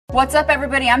What's up,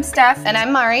 everybody? I'm Steph. And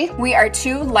I'm Mari. We are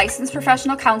two licensed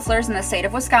professional counselors in the state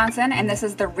of Wisconsin, and this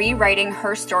is the Rewriting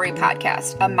Her Story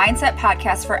podcast, a mindset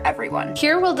podcast for everyone.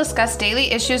 Here we'll discuss daily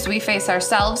issues we face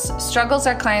ourselves, struggles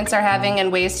our clients are having,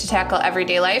 and ways to tackle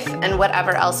everyday life and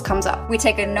whatever else comes up. We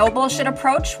take a no bullshit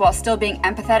approach while still being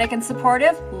empathetic and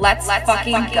supportive. Let's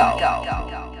fucking go.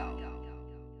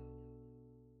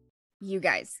 You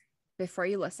guys, before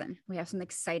you listen, we have some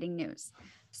exciting news.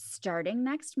 Starting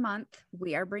next month,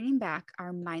 we are bringing back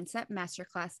our Mindset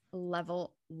Masterclass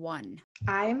Level 1.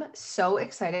 I'm so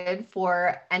excited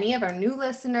for any of our new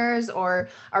listeners or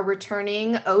our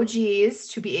returning OGs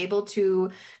to be able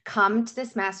to come to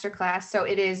this masterclass. So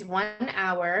it is 1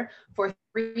 hour for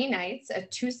 3 nights, a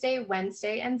Tuesday,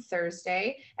 Wednesday, and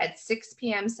Thursday at 6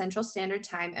 p.m. Central Standard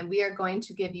Time. And we are going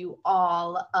to give you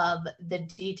all of the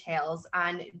details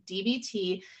on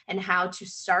DBT and how to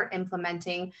start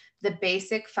implementing the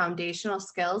basic foundational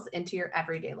skills into your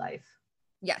everyday life.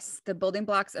 Yes, the building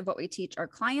blocks of what we teach our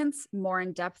clients, more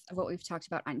in depth of what we've talked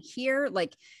about on here.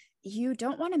 Like, you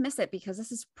don't want to miss it because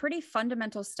this is pretty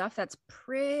fundamental stuff that's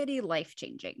pretty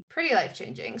life-changing. Pretty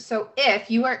life-changing. So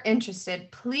if you are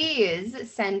interested,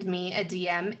 please send me a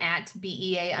DM at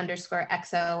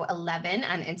BEA_XO11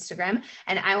 on Instagram,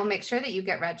 and I will make sure that you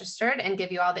get registered and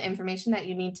give you all the information that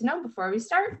you need to know before we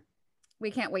start.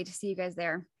 We can't wait to see you guys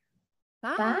there.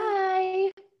 Bye.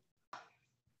 Bye.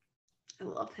 I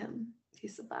love him.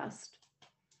 He's the best.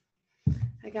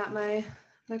 I got my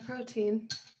protein.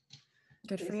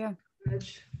 Good for you.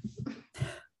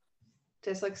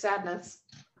 Tastes like sadness.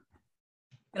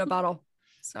 In a bottle.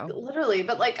 So literally,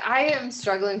 but like I am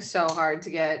struggling so hard to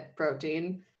get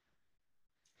protein.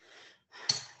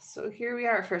 So here we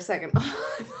are for a second.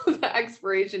 The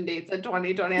expiration dates at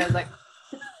 2020. I was like,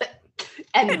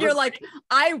 and you're like,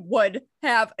 I would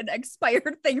have an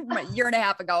expired thing from a year and a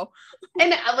half ago.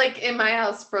 And like in my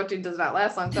house, protein does not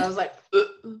last long. So I was like,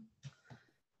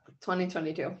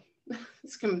 2022.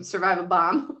 This can survive a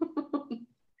bomb.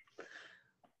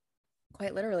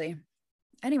 Quite literally.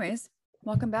 Anyways,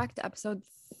 welcome back to episode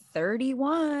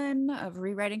 31 of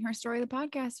Rewriting Her Story, the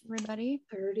podcast, everybody.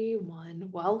 31.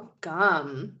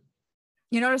 Welcome.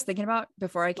 You know what I was thinking about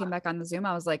before I came back on the Zoom?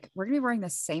 I was like, we're going to be wearing the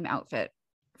same outfit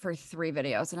for 3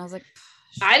 videos. And I was like,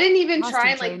 I didn't even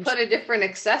try and like put a different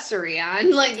accessory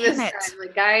on like this time.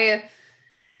 Like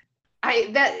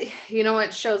that, you know,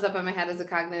 what shows up in my head as a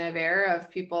cognitive error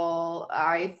of people.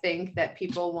 I think that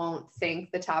people won't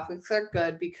think the topics are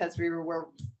good because we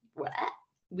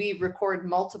record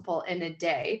multiple in a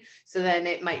day. So then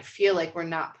it might feel like we're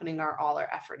not putting all our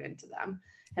effort into them.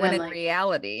 And when in like,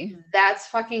 reality, that's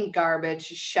fucking garbage.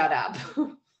 Shut up.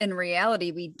 In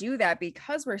reality, we do that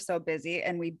because we're so busy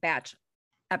and we batch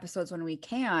episodes when we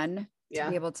can to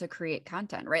be able to create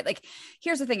content, right? Like,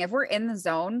 here's the thing. If we're in the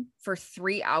zone for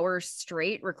 3 hours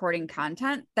straight recording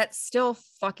content, that's still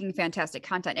fucking fantastic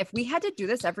content. If we had to do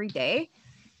this every day,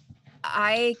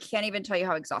 I can't even tell you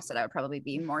how exhausted I would probably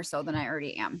be, more so than I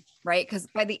already am, right? Because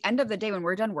by the end of the day, when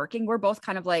we're done working, we're both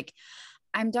kind of like,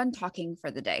 I'm done talking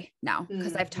for the day now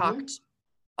because I've talked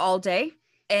all day.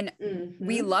 And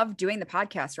we love doing the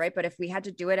podcast, right? But if we had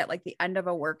to do it at like the end of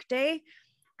a work day,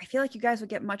 I feel like you guys would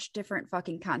get much different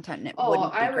fucking content and it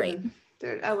wouldn't be great.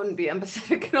 Dude, I wouldn't be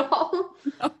empathetic at all.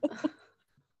 No.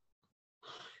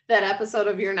 That episode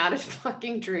of You're Not a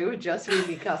Fucking True would just be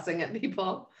me cussing at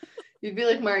people. You'd be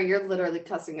like, Mari, you're literally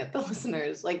cussing at the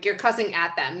listeners. Like you're cussing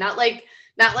at them, not like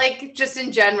just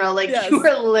in general. Like you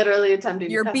are literally attempting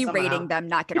to cuss berating them,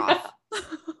 knock it off.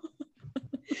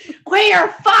 Quit your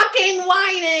fucking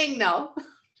whining. No,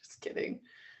 just kidding.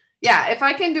 Yeah, if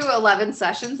I can do 11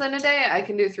 sessions in a day, I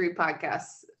can do 3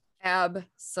 podcasts.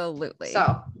 Absolutely.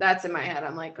 So that's in my head.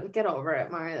 I'm like, get over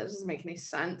it, Mari. That doesn't make any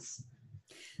sense.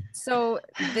 So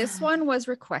this one was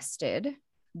requested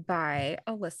by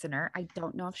a listener. I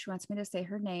don't know if she wants me to say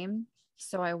her name,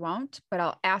 so I won't, but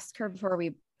I'll ask her before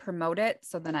we promote it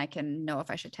so then I can know if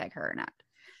I should tag her or not.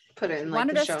 Put it in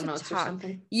like the show notes or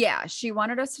something. Yeah, she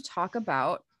wanted us to talk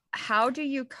about how do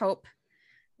you cope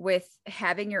with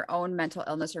having your own mental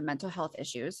illness or mental health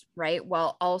issues, right?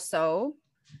 While also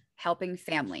helping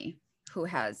family who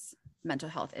has mental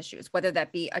health issues, whether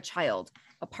that be a child,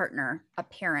 a partner, a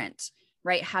parent,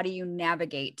 right? How do you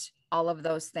navigate all of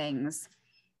those things?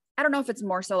 I don't know if it's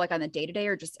more so like on the day-to-day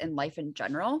or just in life in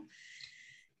general,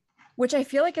 which I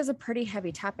feel like is a pretty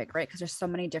heavy topic, right? Because there's so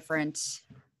many different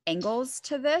angles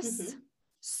to this.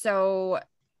 So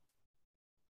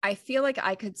I feel like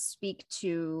I could speak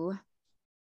to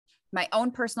my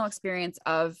own personal experience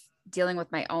of dealing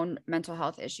with my own mental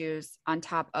health issues on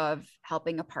top of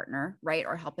helping a partner, right?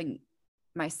 Or helping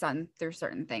my son through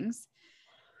certain things.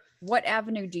 what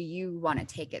avenue do you want to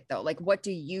take it though? Like, what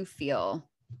do you feel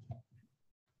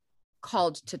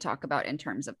called to talk about in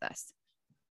terms of this?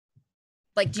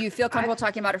 Like, do you feel comfortable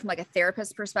talking about it from like a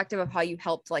therapist perspective of how you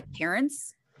helped like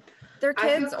parents their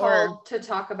kids? I feel called to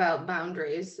talk about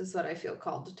boundaries is what I feel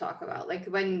called to talk about. Like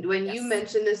when Yes. you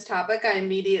mention this topic, I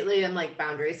immediately am like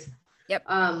boundaries. Yep.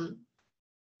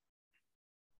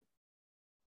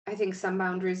 I think some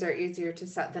boundaries are easier to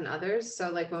set than others. So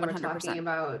like when 100%. we're talking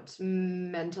about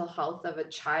mental health of a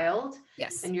child,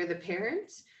 Yes. and you're the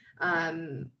parent,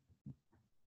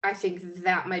 I think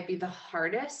that might be the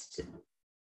hardest.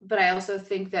 But I also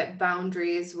think that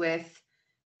boundaries with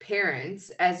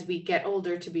parents as we get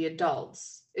older to be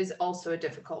adults is also a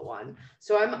difficult one.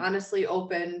 So I'm honestly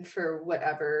open for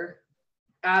whatever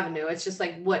avenue. It's just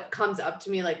like what comes up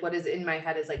to me, like what is in my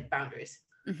head is like boundaries.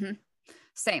 Mm-hmm.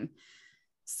 Same.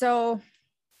 So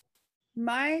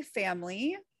my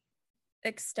family,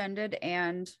 extended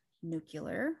and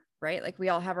nuclear, right? Like we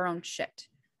all have our own shit.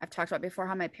 I've talked about before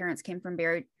how my parents came from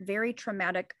very, very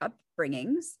traumatic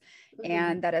upbringings,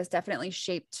 and that has definitely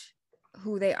shaped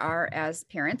who they are as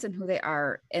parents and who they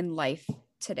are in life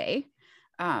today.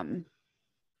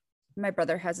 My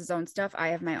brother has his own stuff. I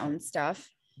have my own stuff.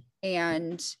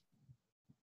 And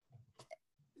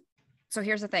so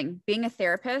here's the thing, being a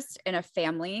therapist in a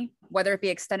family, whether it be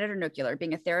extended or nuclear,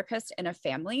 being a therapist in a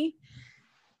family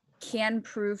can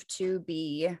prove to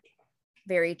be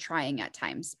very trying at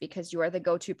times, because you are the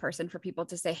go-to person for people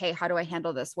to say, hey, how do I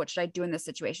handle this? What should I do in this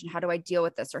situation? How do I deal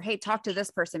with this? Or, hey, talk to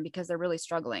this person because they're really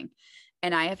struggling.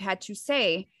 And I have had to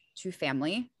say to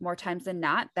family more times than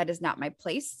not, that is not my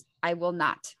place. I will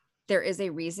not. There is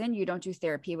a reason you don't do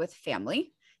therapy with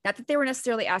family. Not that they were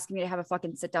necessarily asking me to have a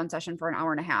fucking sit down session for an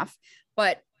hour and a half,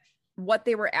 but what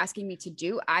they were asking me to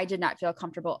do, I did not feel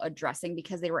comfortable addressing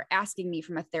because they were asking me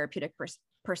from a therapeutic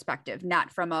perspective,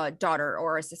 not from a daughter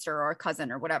or a sister or a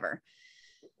cousin or whatever.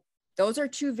 Those are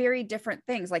two very different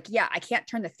things. Like, yeah, I can't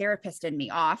turn the therapist in me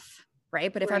off,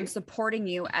 right? But if I'm supporting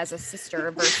you as a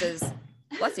sister versus,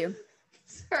 bless you.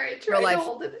 Sorry, try to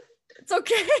hold it. It's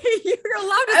okay. You're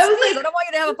allowed to sneeze. Like, I don't want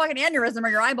you to have a fucking aneurysm or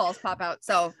your eyeballs pop out.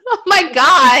 So, oh my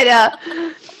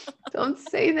God, don't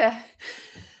say that.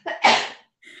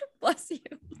 Bless you.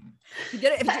 You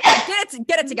get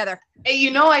it together. Hey,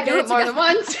 you know I do it more than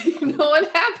once. You know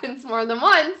what happens more than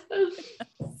once.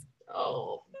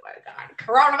 Oh my God,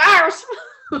 coronavirus.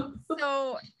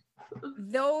 So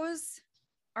those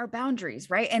are boundaries,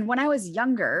 right? And when I was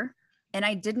younger and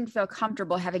I didn't feel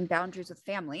comfortable having boundaries with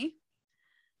family,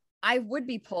 I would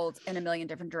be pulled in a million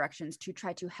different directions to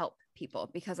try to help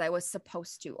people because I was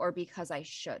supposed to or because I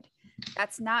should.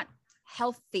 That's not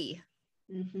healthy.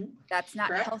 Mm-hmm. That's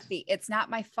not healthy. It's not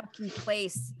my fucking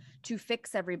place to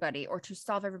fix everybody or to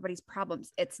solve everybody's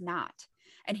problems. It's not.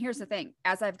 And here's the thing,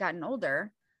 as I've gotten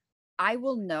older, I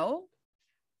will know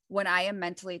when I am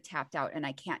mentally tapped out and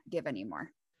I can't give anymore,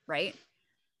 right?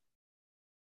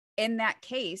 In that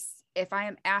case, if I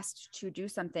am asked to do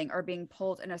something or being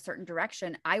pulled in a certain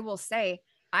direction, I will say,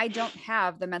 I don't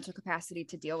have the mental capacity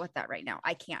to deal with that right now.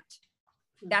 I can't.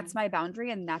 Mm-hmm. That's my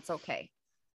boundary, and that's okay.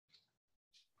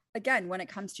 Again, when it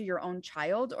comes to your own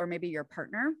child or maybe your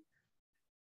partner,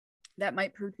 that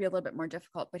might prove to be a little bit more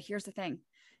difficult. But here's the thing.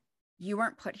 You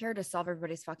weren't put here to solve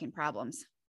everybody's fucking problems.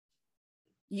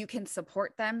 You can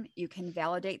support them, you can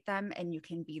validate them, and you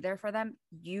can be there for them.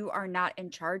 You are not in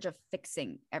charge of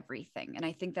fixing everything. And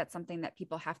I think that's something that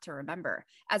people have to remember.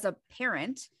 As a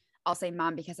parent, I'll say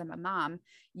mom because I'm a mom,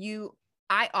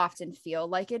 I often feel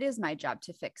like it is my job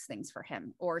to fix things for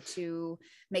him or to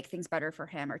make things better for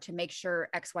him or to make sure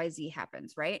XYZ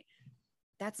happens, right?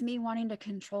 That's me wanting to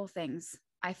control things.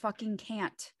 I fucking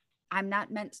can't. I'm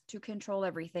not meant to control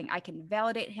everything. I can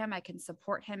validate him. I can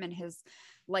support him in his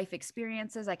life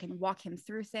experiences. I can walk him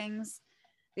through things.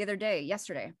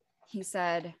 Yesterday, he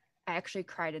said, I actually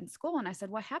cried in school. And I said,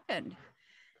 what happened?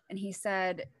 And he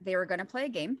said they were going to play a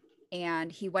game and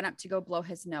he went up to go blow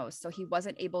his nose. So he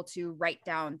wasn't able to write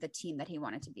down the team that he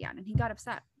wanted to be on. And he got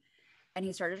upset and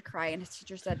he started to cry. And his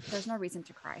teacher said, there's no reason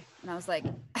to cry. And I was like,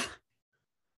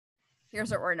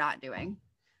 here's what we're not doing.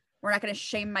 We're not going to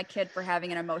shame my kid for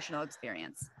having an emotional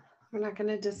experience. We're not going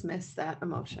to dismiss that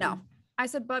emotion. No. I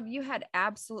said, Bub, you had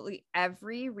absolutely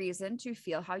every reason to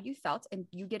feel how you felt, and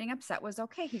you getting upset was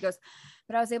okay. He goes,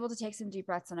 but I was able to take some deep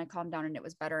breaths and I calmed down and it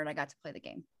was better and I got to play the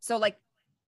game. So like,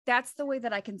 that's the way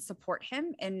that I can support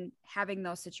him in having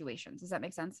those situations. Does that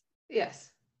make sense?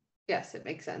 Yes. Yes, it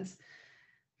makes sense.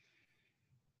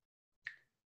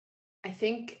 I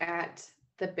think at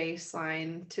the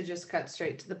baseline, to just cut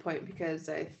straight to the point, because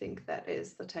I think that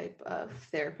is the type of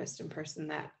therapist and person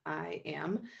that I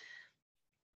am.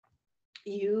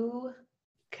 You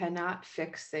cannot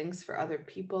fix things for other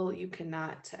people. You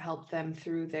cannot help them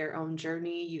through their own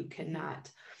journey.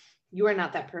 You are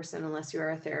not that person unless you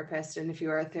are a therapist. And if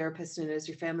you are a therapist and it is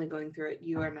your family going through it,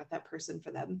 you are not that person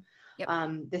for them.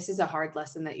 Yep. This is a hard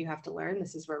lesson that you have to learn.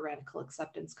 This is where radical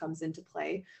acceptance comes into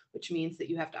play, which means that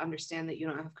you have to understand that you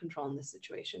don't have control in this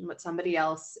situation. What somebody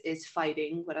else is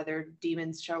fighting, what other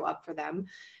demons show up for them,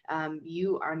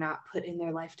 you are not put in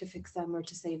their life to fix them or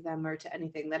to save them or to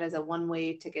anything. That is a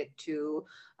one-way ticket to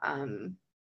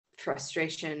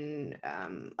frustration,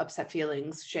 upset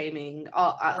feelings, shaming,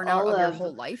 burnout all of of your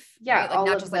whole life. Yeah, right? Like all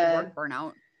not of just the like work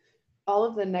burnout. all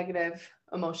of the negative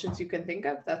emotions you can think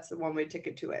of. That's the one-way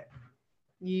ticket to it.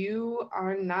 You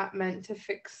are not meant to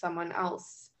fix someone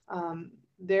else.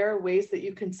 There are ways that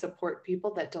you can support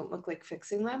people that don't look like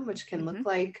fixing them, which can look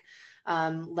like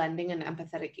lending an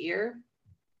empathetic ear.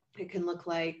 It can look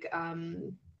like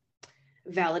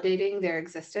validating their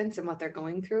existence and what they're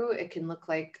going through. It can look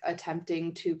like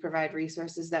attempting to provide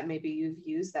resources that maybe you've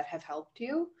used that have helped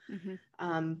you.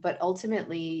 But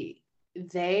ultimately,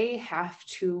 they have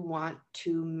to want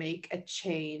to make a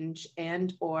change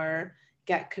and or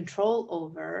get control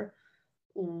over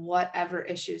whatever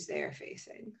issues they are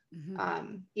facing.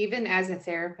 Even as a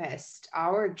therapist,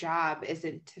 our job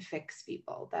isn't to fix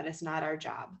people. That is not our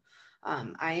job.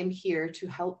 I am here to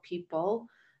help people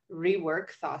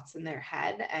rework thoughts in their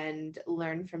head and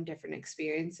learn from different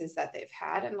experiences that they've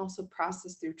had and also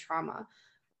process through trauma.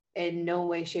 In no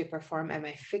way, shape, or form am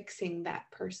I fixing that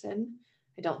person.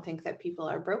 I don't think that people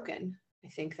are broken. I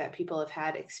think that people have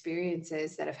had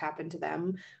experiences that have happened to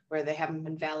them where they haven't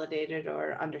been validated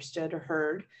or understood or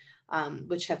heard,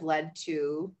 which have led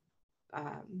to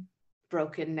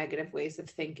broken, negative ways of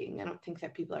thinking. I don't think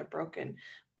that people are broken.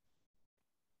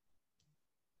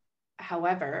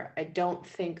 However, I don't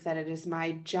think that it is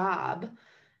my job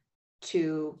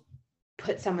to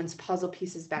put someone's puzzle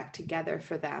pieces back together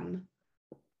for them.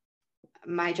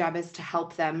 My job is to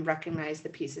help them recognize the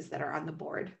pieces that are on the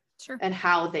board. Sure. And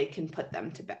how they can put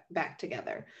them back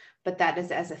together. But that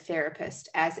is as a therapist,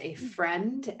 as a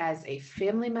friend, as a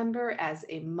family member, as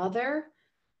a mother.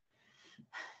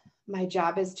 My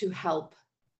job is to help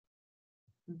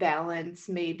balance,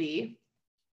 maybe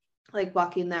like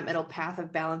walking that middle path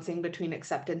of balancing between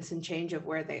acceptance and change of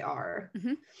where they are.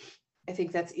 I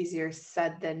think that's easier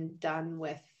said than done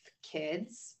with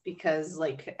kids, because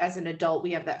like as an adult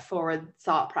we have that forward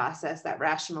thought process, that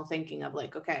rational thinking of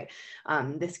like, okay,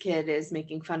 this kid is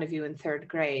making fun of you in third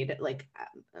grade, like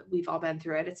we've all been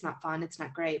through it, it's not fun, it's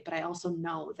not great. But I also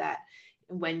know that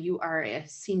when you are a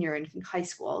senior in high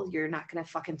school, you're not going to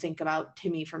fucking think about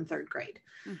Timmy from third grade.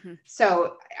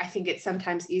 So I think it's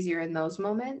sometimes easier in those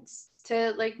moments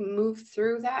to like move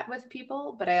through that with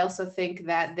people. But I also think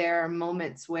that there are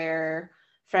moments where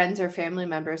friends or family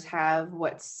members have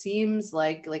what seems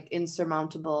like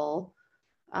insurmountable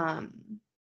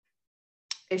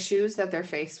issues that they're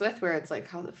faced with, where it's like,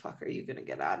 how the fuck are you going to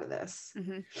get out of this?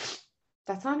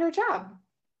 That's not our job.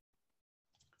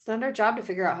 It's not our job to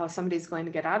figure out how somebody's going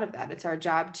to get out of that. It's our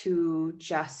job to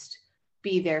just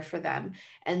be there for them.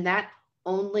 And that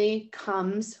only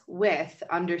comes with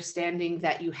understanding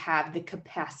that you have the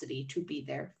capacity to be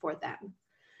there for them.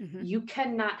 You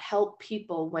cannot help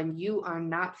people when you are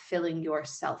not filling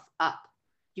yourself up.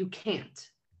 You can't.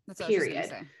 That's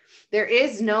period. There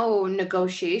is no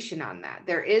negotiation on that.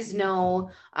 There is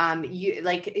no,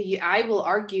 I will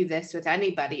argue this with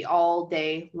anybody all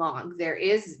day long.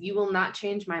 You will not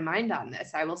change my mind on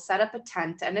this. I will set up a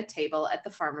tent and a table at the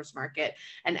farmer's market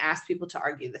and ask people to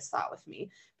argue this thought with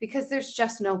me, because there's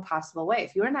just no possible way.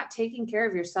 If you are not taking care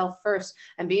of yourself first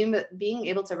and being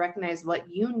able to recognize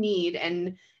what you need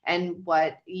and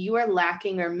what you are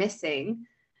lacking or missing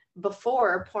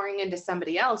before pouring into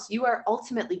somebody else, you are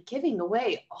ultimately giving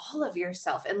away all of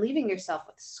yourself and leaving yourself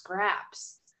with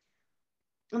scraps.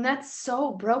 And that's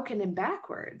so broken and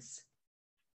backwards.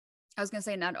 I was going to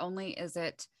say, not only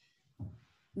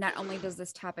does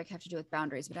this topic have to do with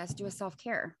boundaries, but it has to do with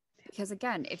self-care. Because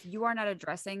again, if you are not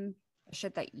addressing the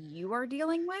shit that you are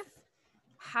dealing with,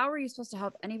 how are you supposed to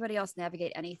help anybody else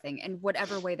navigate anything in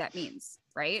whatever way that means,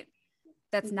 right?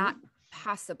 That's not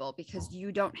possible, because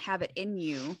you don't have it in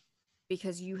you,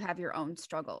 because you have your own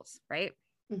struggles, right?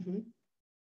 And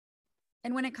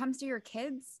when it comes to your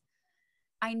kids,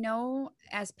 I know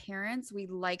as parents, we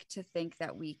like to think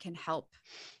that we can help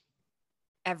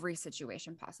every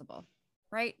situation possible,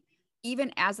 right?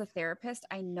 Even as a therapist,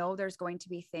 I know there's going to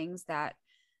be things that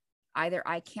either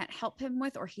I can't help him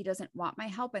with or he doesn't want my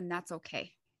help, and that's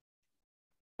okay.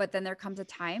 But then there comes a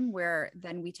time where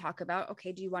then we talk about,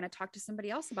 okay, do you want to talk to somebody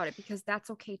else about it? Because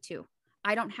that's okay too.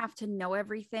 I don't have to know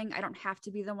everything. I don't have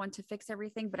to be the one to fix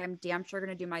everything, but I'm damn sure going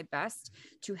to do my best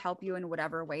to help you in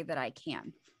whatever way that I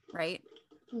can. Right.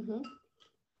 Mm-hmm.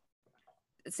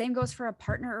 The same goes for a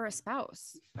partner or a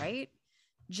spouse, right?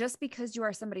 Just because you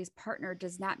are somebody's partner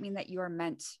does not mean that you are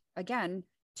meant, again,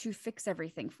 to fix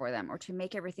everything for them or to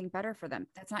make everything better for them.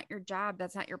 That's not your job.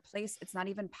 That's not your place. It's not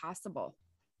even possible.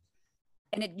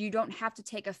 And you don't have to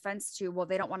take offense to, well,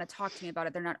 they don't want to talk to me about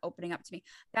it. They're not opening up to me.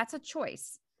 That's a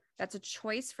choice. That's a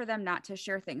choice for them not to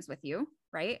share things with you,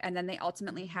 right? And then they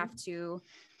ultimately have to,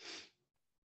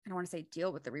 I don't want to say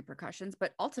deal with the repercussions,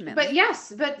 but ultimately. But yes,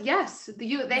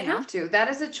 they have to. That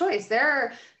is a choice.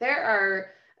 There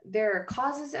are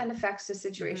causes and effects to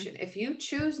situation. If you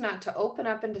choose not to open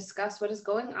up and discuss what is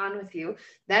going on with you,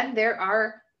 then there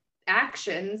are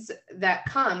actions that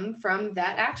come from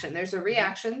that action. There's a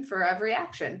reaction for every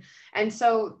action. And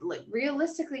so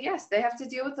realistically, yes, they have to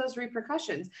deal with those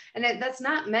repercussions. And that's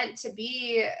not meant to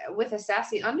be with a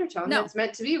sassy undertone. No. That's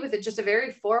meant to be with just a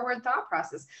very forward thought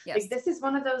process. Yes. Like this is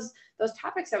one of those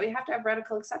topics that we have to have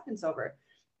radical acceptance over.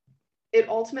 It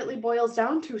ultimately boils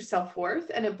down to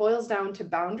self-worth, and it boils down to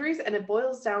boundaries, and it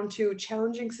boils down to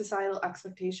challenging societal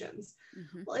expectations.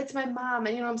 Mm-hmm. Well, it's my mom,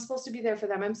 and I'm supposed to be there for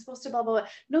them. I'm supposed to blah, blah, blah.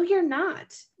 No, you're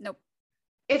not. Nope.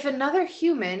 If another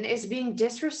human is being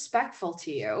disrespectful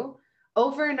to you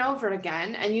over and over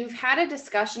again, and you've had a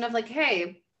discussion of like,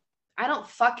 hey, I don't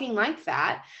fucking like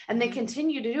that, and they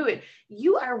continue to do it,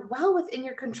 you are well within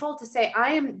your control to say,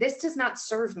 this does not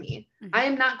serve me. Mm-hmm. I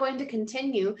am not going to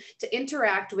continue to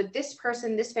interact with this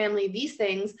person, this family, these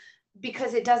things,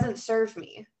 because it doesn't serve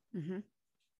me. Mm-hmm.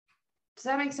 Does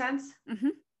that make sense? Mm-hmm.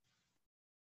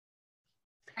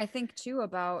 I think too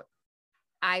about,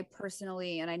 I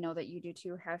personally, and I know that you do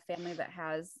too, have family that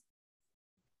has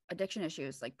addiction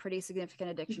issues, like pretty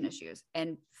significant addiction issues.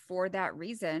 And for that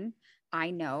reason, I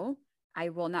know I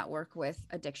will not work with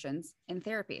addictions in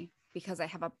therapy because I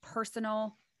have a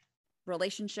personal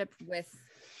relationship with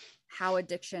how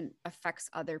addiction affects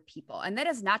other people. And that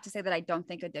is not to say that I don't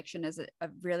think addiction is a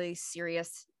really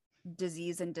serious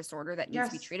disease and disorder that needs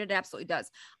to be treated. It absolutely does.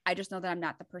 I just know that I'm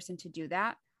not the person to do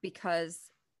that because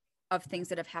of things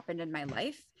that have happened in my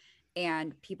life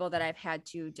and people that I've had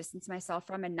to distance myself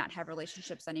from and not have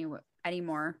relationships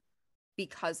anymore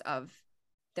because of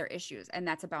their issues. And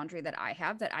that's a boundary that I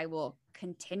have that I will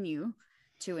continue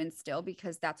to instill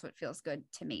because that's what feels good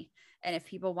to me. And if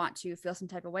people want to feel some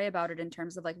type of way about it in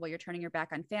terms of like, well, you're turning your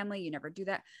back on family, you never do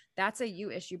that. That's a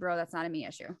you issue, bro. That's not a me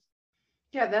issue.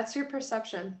 Yeah, that's your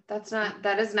perception.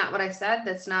 That is not what I said.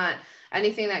 That's not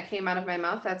anything that came out of my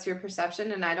mouth. That's your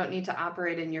perception. And I don't need to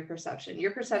operate in your perception.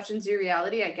 Your perception's your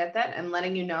reality. I get that. And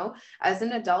letting you know as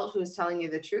an adult who's telling you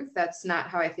the truth, that's not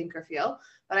how I think or feel.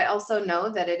 But I also know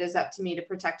that it is up to me to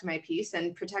protect my peace,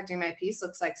 and protecting my peace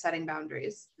looks like setting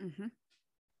boundaries. Mm-hmm.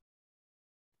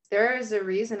 There is a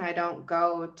reason I don't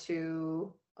go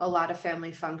to a lot of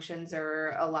family functions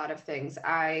or a lot of things.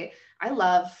 I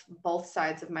love both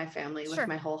sides of my family with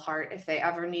my whole heart. If they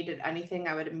ever needed anything,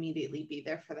 I would immediately be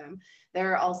there for them.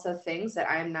 There are also things that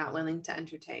I am not willing to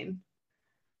entertain.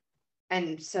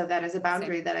 And so that is a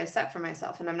boundary that I set for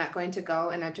myself, and I'm not going to go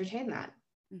and entertain that.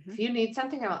 Mm-hmm. If you need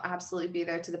something, I'll absolutely be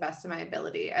there to the best of my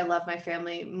ability. I love my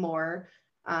family more,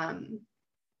 not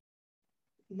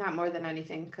more than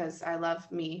anything, because I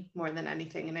love me more than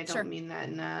anything. And I don't mean that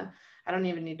in I don't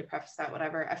even need to preface that,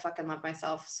 whatever. I fucking love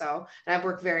myself. So, and I've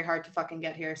worked very hard to fucking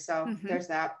get here. So there's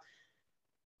that.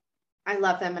 I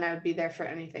love them and I would be there for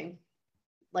anything.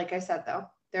 Like I said, though,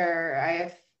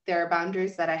 there are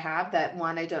boundaries that I have that,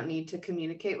 one, I don't need to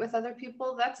communicate with other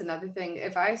people. That's another thing.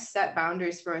 If I set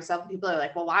boundaries for myself, people are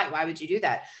like, well, why would you do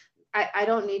that? I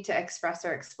don't need to express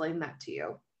or explain that to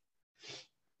you.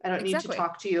 I don't need to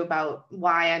talk to you about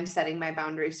why I'm setting my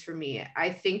boundaries for me. I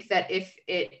think that if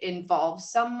it involves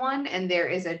someone and there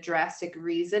is a drastic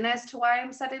reason as to why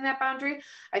I'm setting that boundary,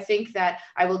 I think that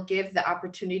I will give the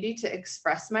opportunity to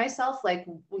express myself, like,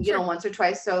 you know, once or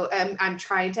twice. So I'm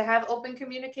trying to have open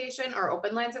communication or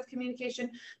open lines of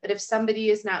communication. But if somebody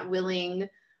is not willing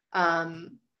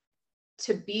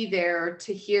to be there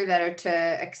to hear that or to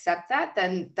accept that,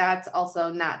 then that's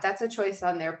a choice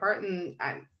on their part. And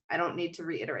I don't need to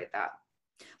reiterate that.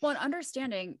 Well, and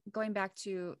understanding, going back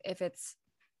to if it's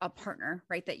a partner,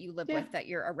 right, that you live with, that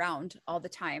you're around all the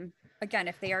time. Again,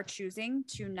 if they are choosing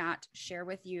to not share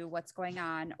with you what's going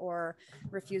on or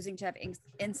refusing to have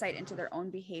insight into their own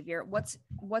behavior, what's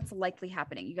likely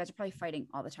happening? You guys are probably fighting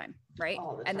all the time, right?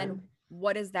 All the time. And then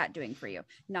what is that doing for you?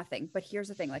 Nothing. But here's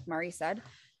the thing, like Mari said,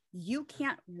 You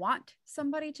can't want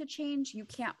somebody to change. You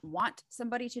can't want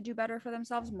somebody to do better for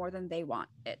themselves more than they want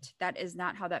it. That is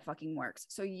not how that fucking works.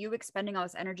 So you expending all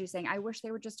this energy saying, I wish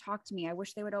they would just talk to me. I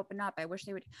wish they would open up. I wish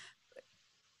they would.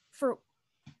 For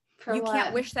you what?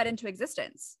 can't wish that into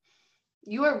existence.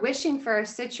 You are wishing for a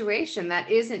situation that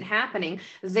isn't happening,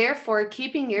 therefore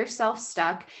keeping yourself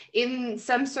stuck in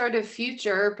some sort of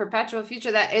future, perpetual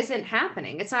future that isn't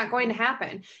happening. It's not going to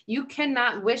happen. You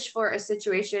cannot wish for a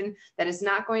situation that is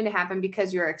not going to happen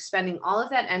because you're expending all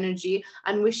of that energy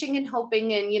on wishing and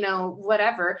hoping and,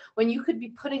 whatever, when you could be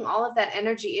putting all of that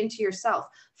energy into yourself.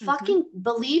 Fucking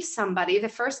believe somebody the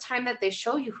first time that they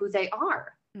show you who they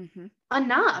are.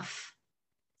 Enough.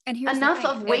 And here's enough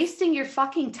of wasting your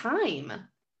fucking time.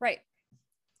 Right.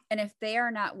 And if they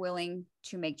are not willing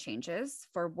to make changes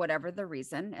for whatever the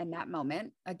reason in that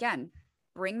moment, again,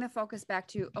 bring the focus back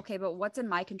to, okay, but what's in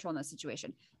my control in this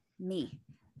situation? Me.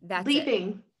 That's leaving.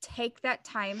 It. Take that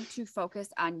time to focus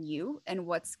on you and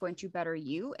what's going to better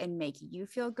you and make you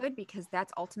feel good, because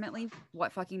that's ultimately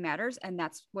what fucking matters. And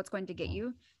that's what's going to get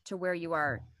you to where you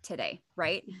are today,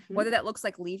 right? Whether that looks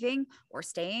like leaving or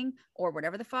staying or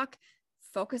whatever the fuck.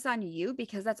 Focus on you,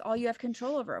 because that's all you have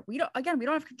control over. We don't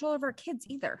have control over our kids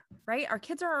either, right? Our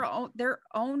kids are their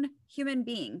own human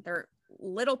being. They're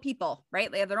little people, right?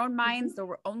 They have their own minds,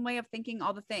 their own way of thinking,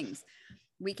 all the things.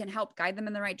 We can help guide them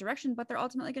in the right direction, but they're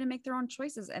ultimately going to make their own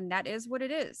choices. And that is what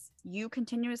it is. You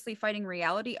continuously fighting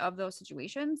reality of those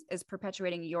situations is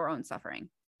perpetuating your own suffering.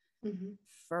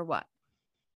 For what?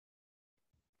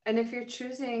 And if you're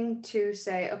choosing to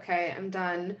say, okay, I'm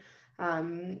done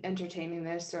entertaining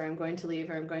this, or I'm going to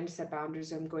leave, or I'm going to set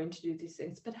boundaries, or I'm going to do these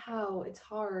things, but how? It's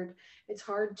hard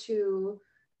to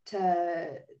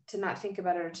not think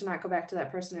about it, or to not go back to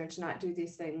that person, or to not do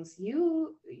these things.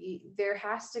 There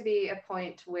has to be a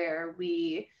point where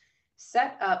we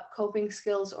set up coping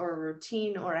skills or a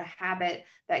routine or a habit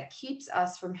that keeps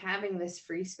us from having this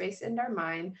free space in our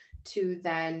mind to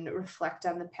then reflect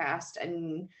on the past.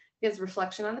 And because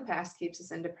reflection on the past keeps us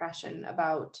in depression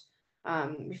about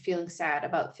feeling sad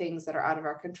about things that are out of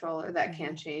our control, or that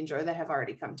can't change, or that have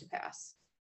already come to pass.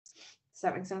 Does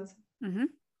that make sense?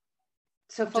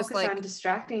 So focus on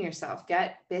distracting yourself.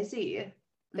 Get busy.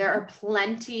 There are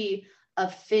plenty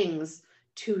of things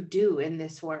to do in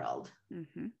this world.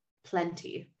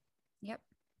 Plenty. Yep.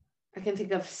 I can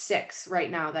think of 6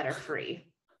 right now that are free.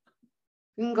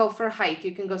 You can go for a hike.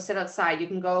 You can go sit outside. You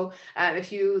can go,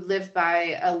 if you live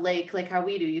by a lake like how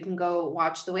we do, you can go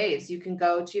watch the waves. You can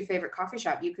go to your favorite coffee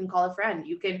shop. You can call a friend.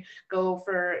 You can go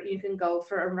for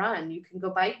a run. You can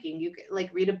go biking. You can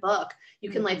read a book.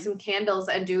 You can light some candles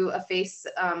and do a face,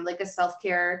 a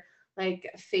self-care,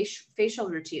 facial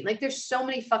routine. There's so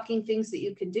many fucking things that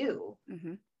you can do.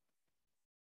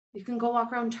 You can go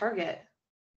walk around Target.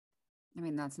 I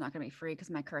mean, that's not going to be free because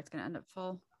my cart's going to end up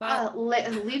full.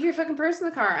 Leave your fucking purse in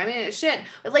the car. I mean, shit.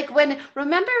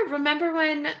 Remember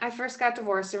when I first got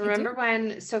divorced, and remember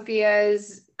when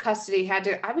Sophia's custody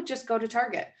I would just go to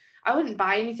Target. I wouldn't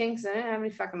buy anything because I didn't have any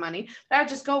fucking money, but I would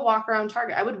just go walk around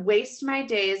Target. I would waste my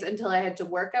days until I had to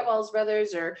work at Wells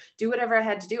Brothers or do whatever I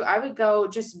had to do. I would go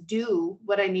just do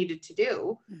what I needed to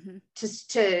do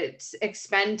to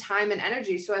expend time and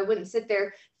energy, so I wouldn't sit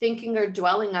there thinking or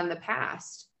dwelling on the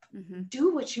past.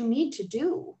 Do what you need to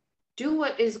do. Do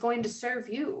what is going to serve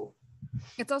you.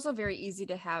 It's also very easy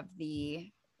to have the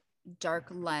dark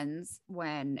lens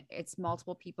when it's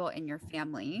multiple people in your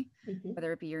family,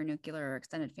 whether it be your nuclear or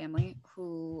extended family,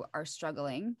 who are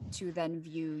struggling, to then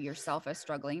view yourself as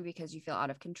struggling because you feel out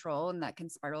of control, and that can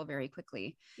spiral very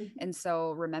quickly. And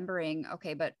so remembering,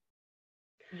 okay, but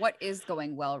what is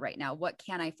going well right now? What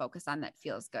can I focus on that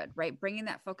feels good, right? Bringing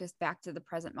that focus back to the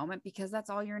present moment, because that's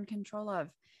all you're in control of.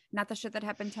 Not the shit that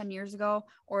happened 10 years ago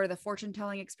or the fortune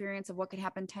telling experience of what could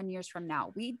happen 10 years from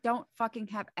now. We don't fucking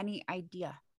have any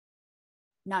idea.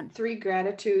 None. 3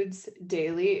 gratitudes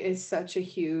daily is such a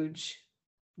huge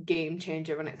game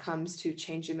changer when it comes to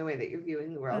changing the way that you're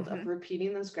viewing the world, of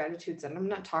repeating those gratitudes. And I'm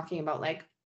not talking about I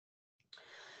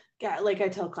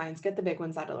tell clients, get the big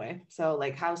ones out of the way. So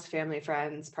house, family,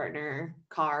 friends, partner,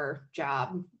 car,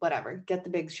 job, whatever, get the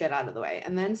big shit out of the way,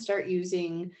 and then start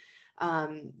using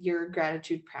your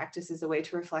gratitude practice as a way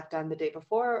to reflect on the day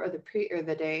before, or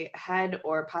the day ahead,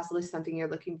 or possibly something you're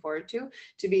looking forward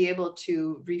to be able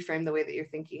to reframe the way that you're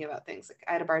thinking about things.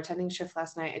 I had a bartending shift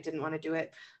last night. I didn't want to do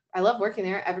it. I love working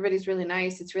there. Everybody's really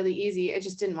nice. It's really easy. I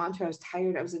just didn't want to. I was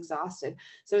tired. I was exhausted.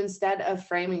 So instead of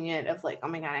framing it of oh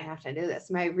my God, I have to do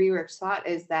this, my reworked thought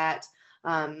is that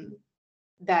I'm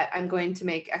going to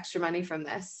make extra money from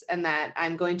this, and that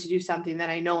I'm going to do something that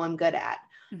I know I'm good at.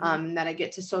 that I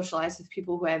get to socialize with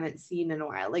people who I haven't seen in a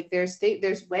while. Like there's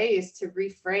ways to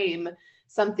reframe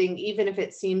something, even if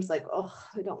it seems like, oh,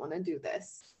 I don't want to do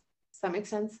this. Does that make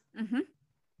sense? Mm-hmm.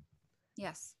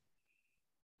 Yes.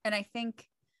 And I think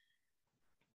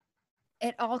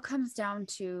it all comes down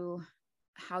to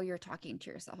how you're talking to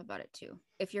yourself about it too.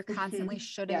 If you're constantly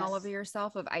shoulding all over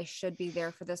yourself of, I should be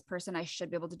there for this person, I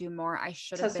should be able to do more, I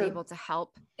should have been able to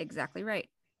help. Exactly right.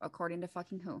 According to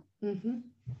fucking who?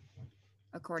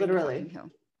 According to fucking who?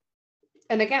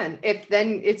 And again, if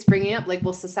then it's bringing up like,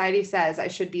 well, society says I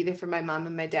should be there for my mom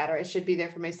and my dad, or I should be there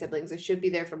for my siblings, I should be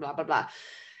there for blah, blah, blah.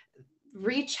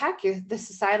 Recheck the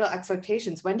societal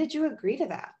expectations. When did you agree to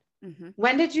that?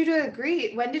 When did you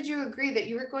agree that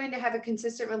you were going to have a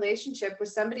consistent relationship with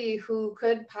somebody who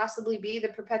could possibly be the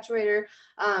perpetuator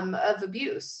of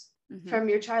abuse from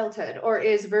your childhood, or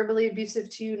is verbally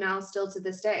abusive to you now still to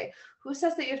this day? Who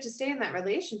says that you have to stay in that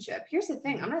relationship? Here's the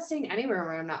thing. I'm not staying anywhere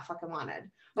where I'm not fucking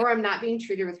wanted, or I'm not being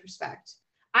treated with respect.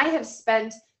 I have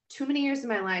spent too many years of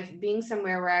my life being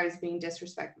somewhere where I was being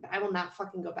disrespected. I will not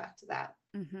fucking go back to that.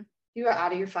 You are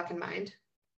out of your fucking mind.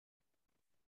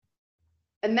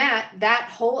 And that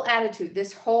whole attitude,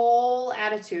 this whole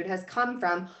attitude has come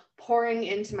from pouring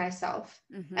into myself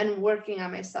and working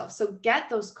on myself. So get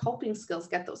those coping skills,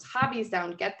 get those hobbies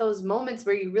down, get those moments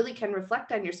where you really can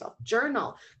reflect on yourself,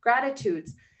 journal,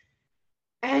 gratitudes,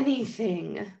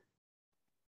 anything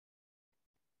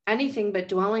but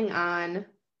dwelling on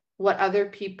what other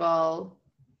people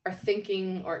are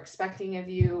thinking or expecting of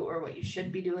you, or what you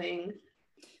should be doing.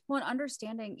 Well, and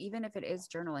understanding, even if it is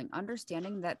journaling,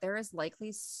 understanding that there is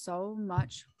likely so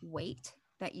much weight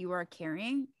that you are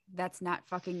carrying that's not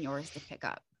fucking yours to pick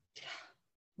up.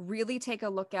 Really take a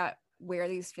look at where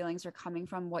these feelings are coming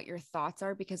from, what your thoughts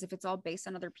are, because if it's all based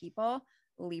on other people,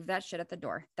 leave that shit at the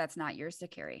door. That's not yours to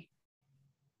carry.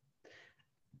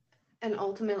 And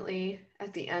ultimately,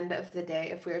 at the end of the day,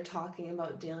 if we're talking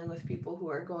about dealing with people who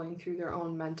are going through their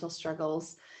own mental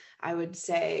struggles, I would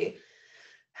say,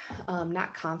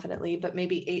 not confidently, but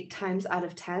maybe 8 times out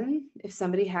of 10, if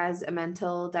somebody has a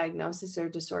mental diagnosis or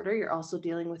disorder, you're also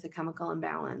dealing with a chemical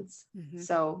imbalance.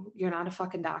 So you're not a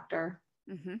fucking doctor.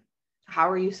 How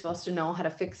are you supposed to know how to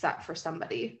fix that for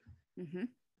somebody?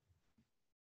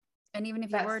 And even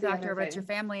if you were a doctor, but it's your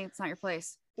family, it's not your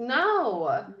place.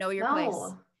 Know your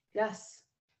place. Yes.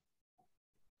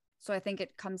 So I think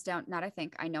it comes down,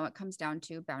 I know it comes down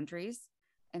to boundaries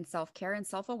and self-care and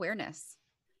self-awareness.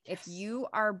 If you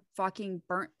are fucking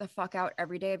burnt the fuck out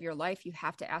every day of your life, you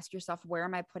have to ask yourself, where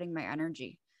am I putting my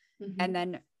energy? And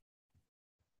then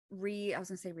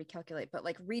recalculate, but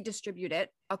like redistribute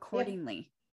it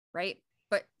accordingly. Right.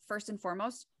 But first and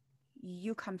foremost,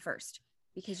 you come first,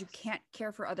 because you can't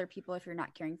care for other people if you're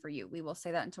not caring for you. We will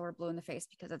say that until we're blue in the face,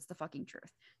 because it's the fucking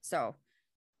truth. So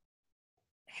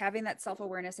having that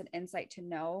self-awareness and insight to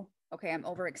know, okay, I'm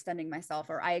overextending myself,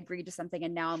 or I agreed to something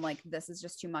and now I'm like, this is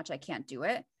just too much, I can't do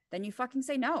it. Then you fucking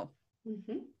say no.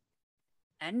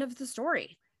 End of the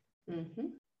story.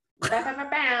 And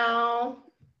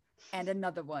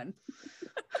another one.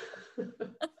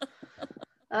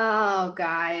 Oh,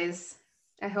 guys,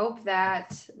 I hope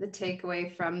that the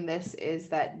takeaway from this is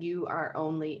that you are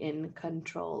only in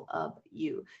control of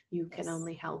you. You can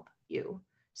only help you.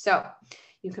 So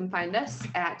you can find us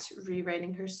at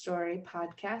Rewriting Her Story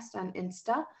podcast on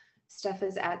Insta. Steph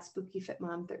is at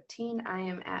SpookyFitMom13. I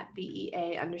am at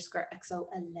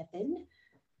BEA_XO11.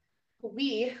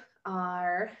 We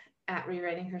are at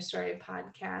Rewriting Her Story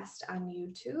podcast on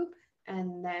YouTube.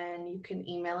 And then you can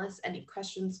email us any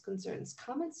questions, concerns,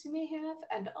 comments you may have,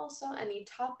 and also any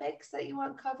topics that you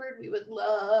want covered. We would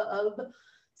love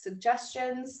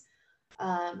suggestions.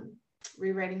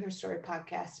 Rewriting Her Story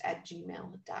podcast at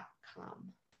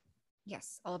gmail.com.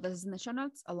 Yes, all of this is in the show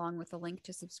notes, along with a link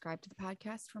to subscribe to the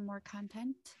podcast for more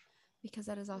content, because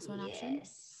that is also an option.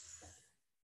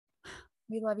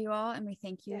 We love you all, and we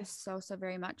thank you so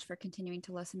very much for continuing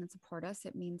to listen and support us.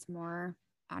 It means more,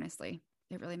 honestly.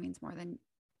 It really means more than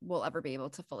we'll ever be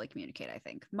able to fully communicate, I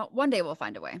think. One day we'll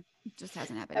find a way. It just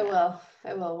hasn't happened yet.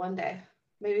 I will one day.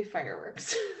 Maybe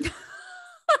fireworks.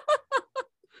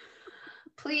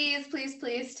 Please, please,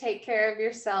 please take care of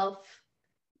yourself.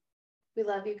 We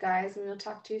love you guys, and we'll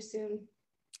talk to you soon.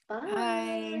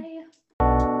 Bye.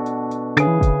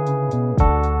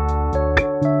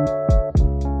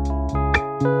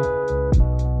 Bye.